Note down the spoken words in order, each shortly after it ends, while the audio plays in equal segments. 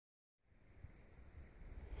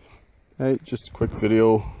Hey, just a quick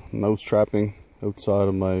video mouse trapping outside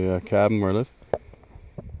of my cabin where I live.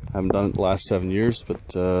 I haven't done it the last 7 years,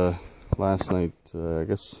 but last night, I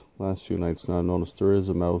guess last few nights now, I noticed there is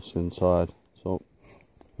a mouse inside. So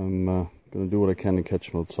I'm going to do what I can to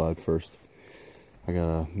catch them outside first. I got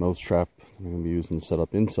a mouse trap I'm going to be using to set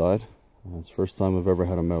up inside. It's the first time I've ever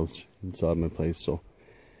had a mouse inside my place. So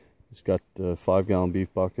it's got a 5-gallon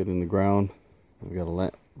beef bucket in the ground. I've got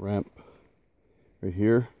a ramp right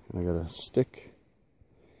here. I got a stick,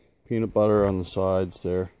 peanut butter on the sides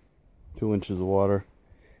there, 2 inches of water,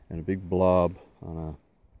 and a big blob on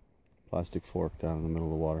a plastic fork down in the middle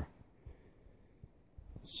of the water.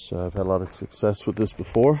 I've had a lot of success with this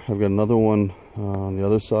before. I've got another one on the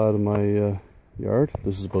other side of my yard.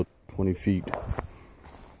 This is about 20 feet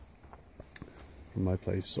from my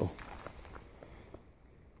place, so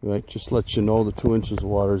right, just let you know the 2 inches of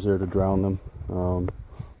water is there to drown them.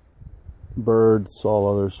 Birds, all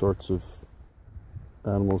other sorts of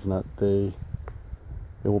animals, and that they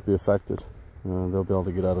won't be affected. They'll be able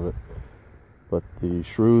to get out of it. But the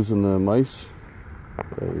shrews and the mice,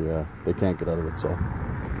 they can't get out of it. So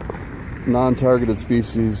non-targeted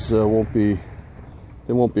species won't be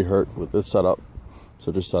hurt with this setup.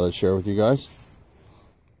 So just thought I'd share with you guys.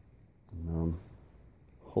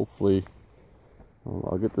 Hopefully,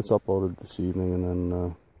 I'll get this uploaded this evening, and then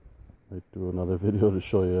I'll do another video to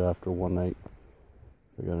show you after one night.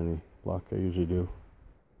 If I got any luck, I usually do.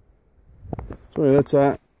 So anyway, that's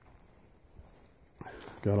that.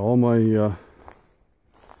 Got all my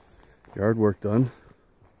yard work done.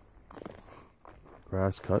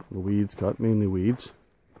 Grass cut, the weeds cut, mainly weeds.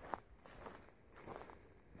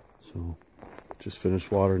 So just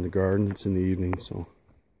finished watering the garden. It's in the evening, so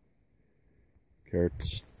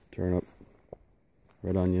carrots, turnip,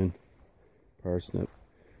 red onion, parsnip,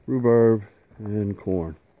 rhubarb, and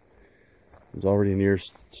corn. There's already an ear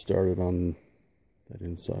started on that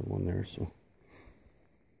inside one there, so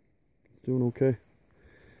it's doing okay.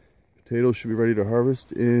 Potatoes should be ready to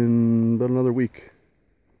harvest in about another week.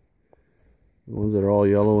 The ones that are all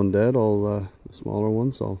yellow and dead, all the smaller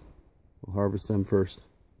ones, I'll harvest them first.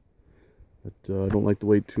 But I don't like to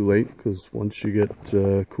wait too late, because once you get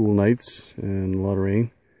cool nights and a lot of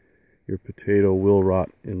rain, your potato will rot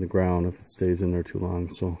in the ground if it stays in there too long.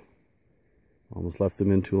 So almost left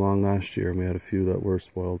them in too long last year, and we had a few that were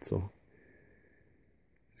spoiled. So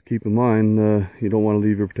just keep in mind, you don't want to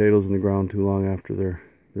leave your potatoes in the ground too long after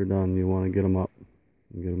they're done. You want to get them up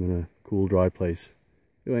and get them in a cool, dry place.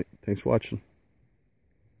 Anyway, thanks for watching.